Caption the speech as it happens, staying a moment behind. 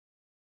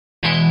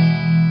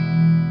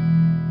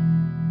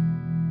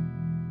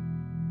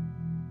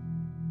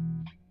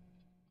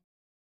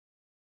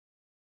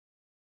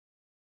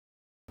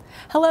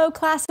Hello,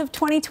 class of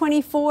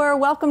 2024.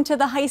 Welcome to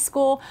the high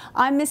school.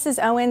 I'm Mrs.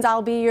 Owens.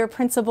 I'll be your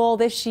principal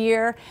this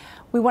year.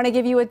 We want to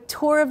give you a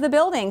tour of the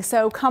building,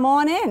 so come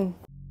on in.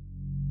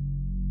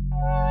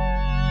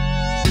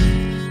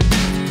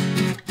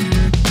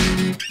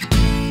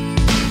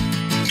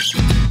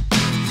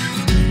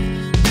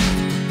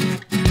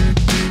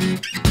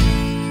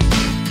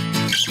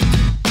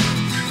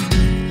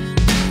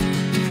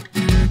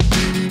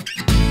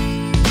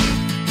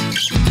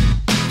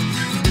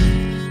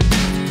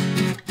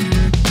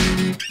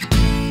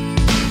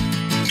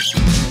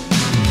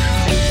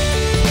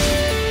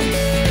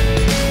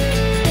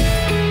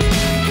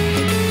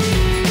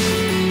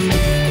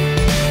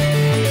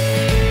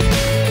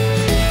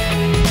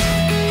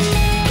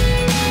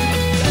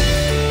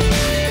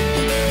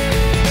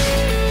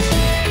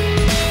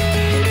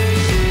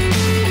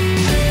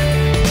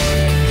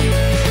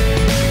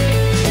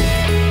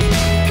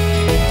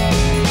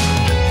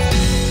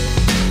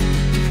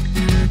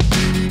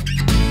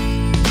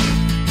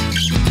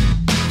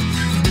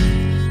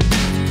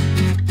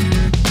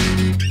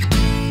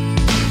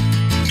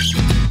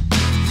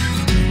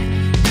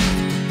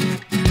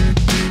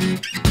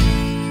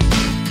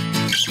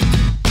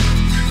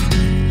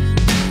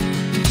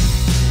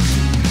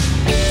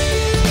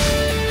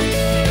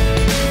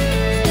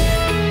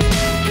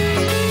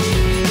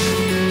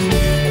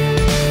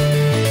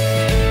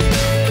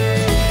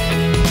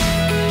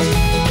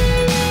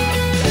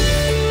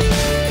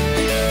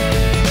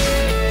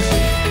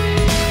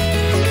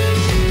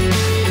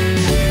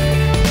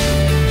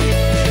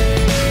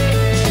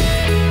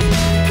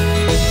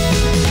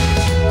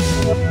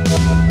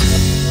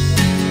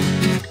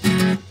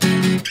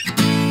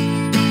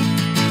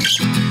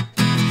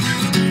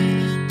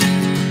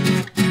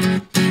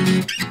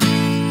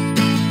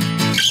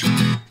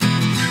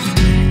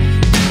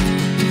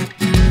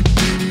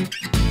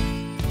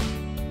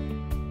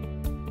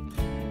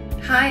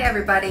 Hi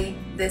everybody,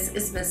 this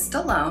is Ms.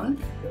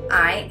 Stallone.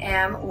 I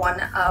am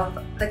one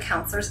of the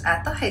counselors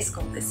at the high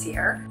school this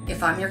year.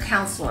 If I'm your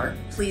counselor,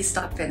 please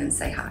stop in and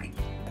say hi.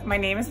 My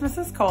name is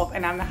Mrs. Culp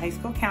and I'm the high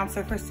school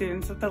counselor for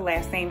students with the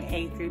last name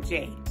A through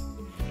J.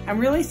 I'm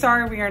really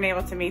sorry we aren't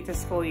able to meet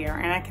this school year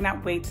and I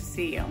cannot wait to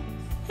see you.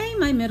 Hey,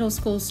 my middle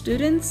school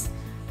students.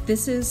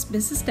 This is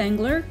Mrs.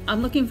 Stengler.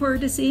 I'm looking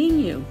forward to seeing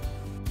you.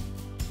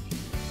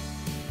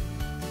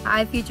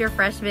 Hi, future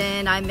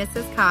freshmen. I'm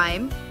Mrs.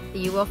 Kime.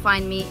 You will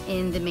find me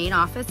in the main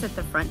office at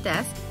the front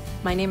desk.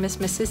 My name is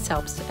Mrs.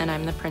 Telps, and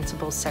I'm the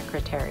principal's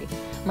secretary.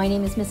 My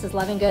name is Mrs.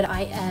 Levengood.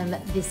 I am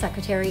the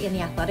secretary in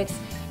the athletics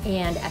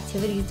and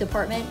activities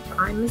department.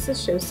 I'm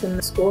Mrs. Shoson,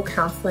 the school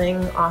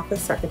counseling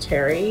office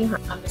secretary.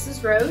 I'm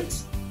Mrs.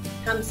 Rhodes.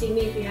 Come see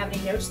me if you have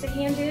any notes to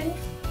hand in,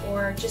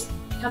 or just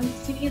come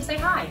see me and say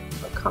hi.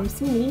 Come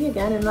see me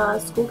again in the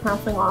school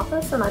counseling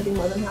office, and I'd be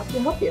more than happy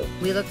to help you.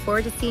 We look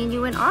forward to seeing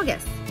you in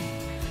August.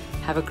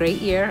 Have a great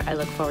year. I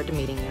look forward to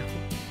meeting you.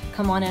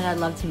 Come on in, I'd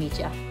love to meet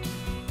you.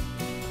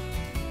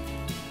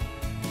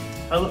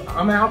 Hello,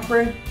 I'm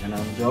Alfred. And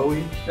I'm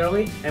Joey.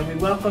 And we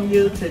welcome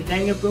you to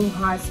Daniel Boone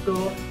High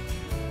School.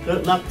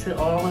 Good luck to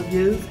all of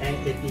you. And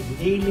if you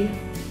need me,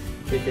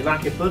 if you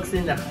lock your books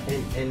in the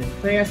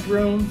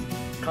classrooms,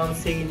 come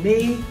see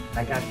me.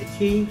 I got the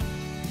key,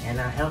 and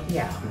I'll help you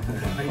out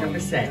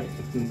 100%.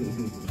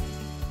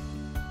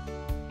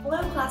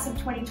 Hello, class of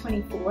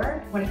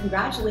 2024. I want to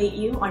congratulate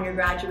you on your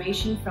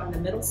graduation from the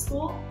middle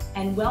school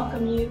and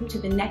welcome you to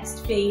the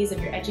next phase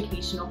of your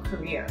educational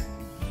career.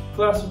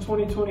 Class of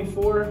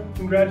 2024,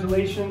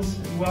 congratulations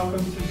and welcome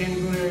to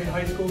Daniel Boone Area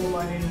High School.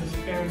 My name is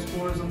Aaron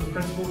Spores. I'm the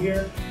principal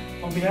here.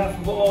 On behalf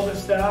of all the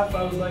staff,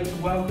 I would like to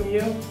welcome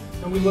you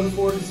and we look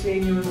forward to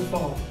seeing you in the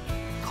fall.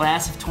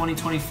 Class of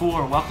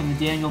 2024, welcome to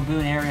Daniel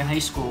Boone Area High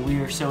School. We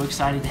are so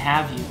excited to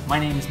have you. My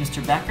name is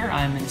Mr. Becker.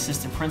 I'm an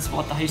assistant principal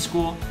at the high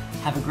school.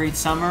 Have a great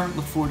summer.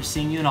 Look forward to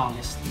seeing you in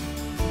August.